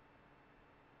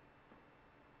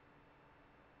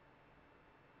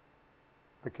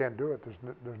 They can't do it.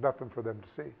 There's nothing for them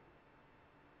to see.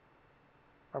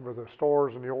 Remember the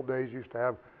stores in the old days used to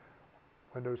have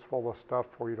windows full of stuff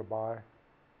for you to buy.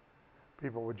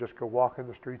 People would just go walk in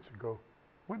the streets and go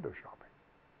window shopping.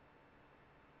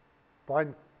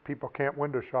 Blind people can't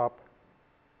window shop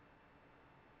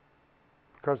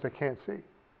because they can't see.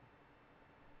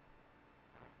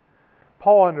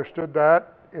 Paul understood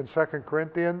that in 2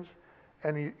 Corinthians,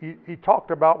 and he talked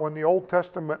about when the Old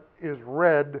Testament is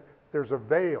read, there's a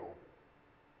veil.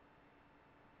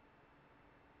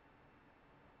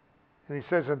 And he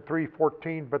says in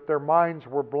 3:14, but their minds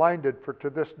were blinded, for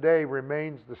to this day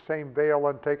remains the same veil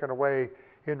untaken away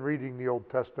in reading the Old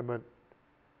Testament,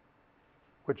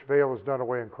 which veil is done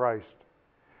away in Christ.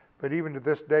 But even to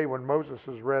this day, when Moses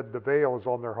is read, the veil is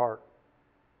on their heart.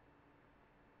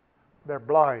 They're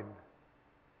blind.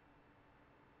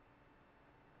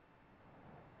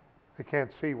 They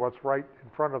can't see what's right in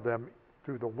front of them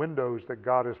through the windows that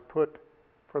God has put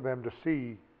for them to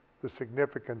see the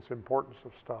significance, importance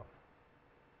of stuff.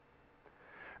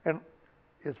 And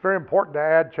it's very important to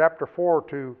add chapter 4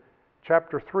 to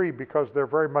chapter 3 because they're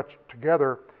very much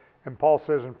together. And Paul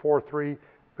says in 4:3,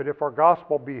 but if our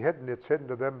gospel be hidden, it's hidden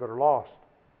to them that are lost.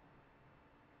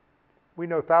 We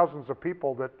know thousands of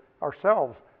people that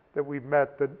ourselves that we've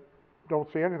met that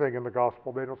don't see anything in the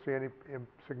gospel. They don't see any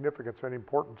significance, any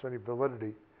importance, any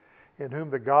validity. In whom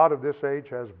the God of this age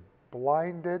has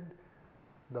blinded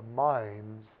the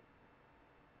minds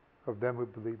of them who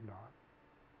believe not,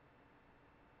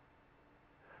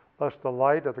 lest the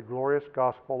light of the glorious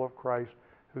gospel of Christ,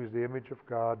 who is the image of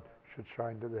God, should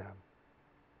shine to them.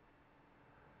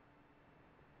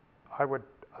 I would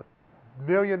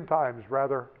 1,000,000 times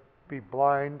rather be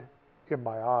blind in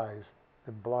my eyes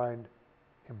than blind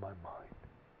in my mind.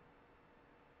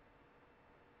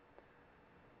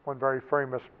 One very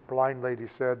famous blind lady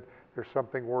said, there's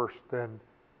something worse than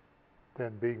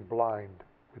being blind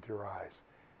with your eyes.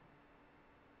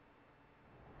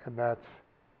 And that's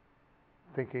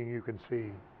thinking you can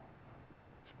see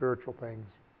spiritual things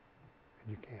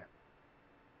and you can't.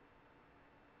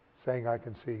 Saying I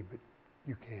can see, but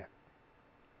you can't.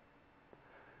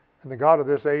 And the God of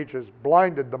this age has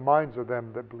blinded the minds of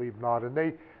them that believe not. And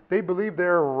they believe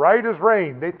they're right as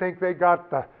rain. They think they got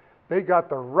the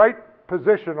right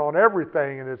position on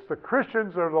everything, and it's the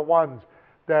Christians that are the ones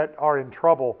that are in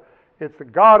trouble. It's the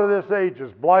God of this age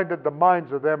has blinded the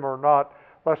minds of them or not,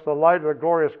 lest the light of the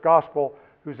glorious gospel,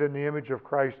 who's in the image of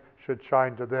Christ, should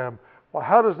shine to them. Well,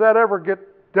 how does that ever get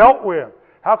dealt with?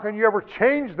 How can you ever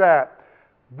change that?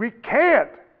 We can't.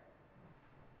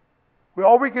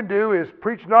 All we can do is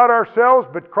preach not ourselves,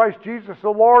 but Christ Jesus the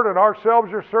Lord, and ourselves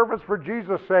your servants for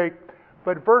Jesus' sake.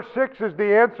 But verse 6 is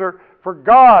the answer. For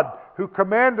God, who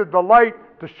commanded the light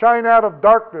to shine out of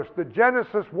darkness, the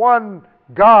Genesis 1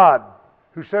 God,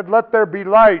 who said, let there be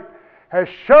light, has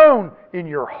shone in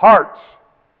your hearts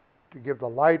to give the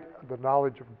light of the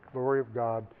knowledge of the glory of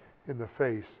God in the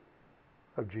face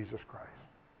of Jesus Christ.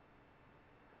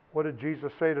 What did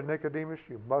Jesus say to Nicodemus?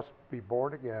 You must be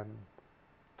born again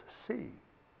to see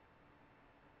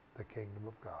the kingdom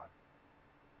of God.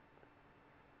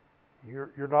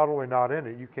 You're not only not in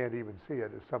it, you can't even see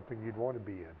it. It's something you'd want to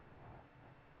be in.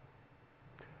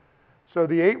 So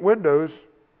the 8 windows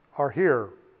are here,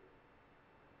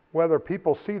 whether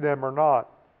people see them or not.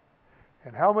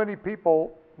 And how many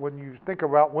people, when you think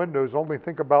about windows, only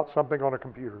think about something on a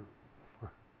computer?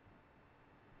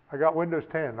 I got Windows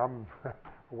 10, I'm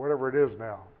whatever it is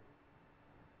now.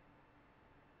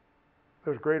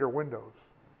 There's greater windows.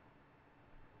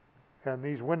 And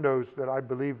these windows that I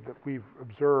believe that we've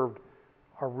observed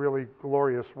are really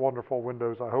glorious, wonderful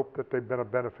windows. I hope that they've been a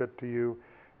benefit to you,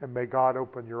 and may God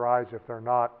open your eyes if they're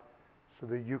not, so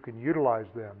that you can utilize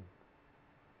them.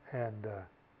 And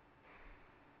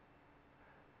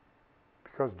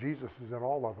because Jesus is in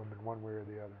all of them in one way or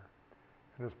the other.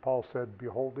 And as Paul said,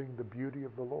 beholding the beauty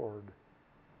of the Lord,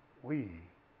 we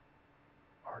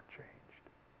are changed.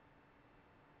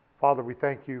 Father, we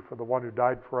thank you for the one who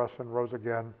died for us and rose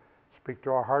again. Speak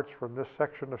to our hearts from this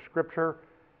section of Scripture.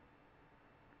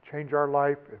 Change our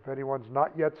life. If anyone's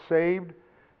not yet saved,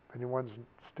 if anyone's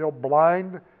still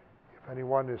blind, if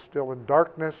anyone is still in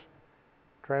darkness,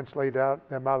 translate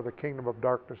them out of the kingdom of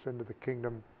darkness into the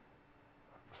kingdom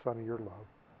of the Son of your love.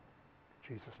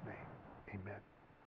 In Jesus' name, amen.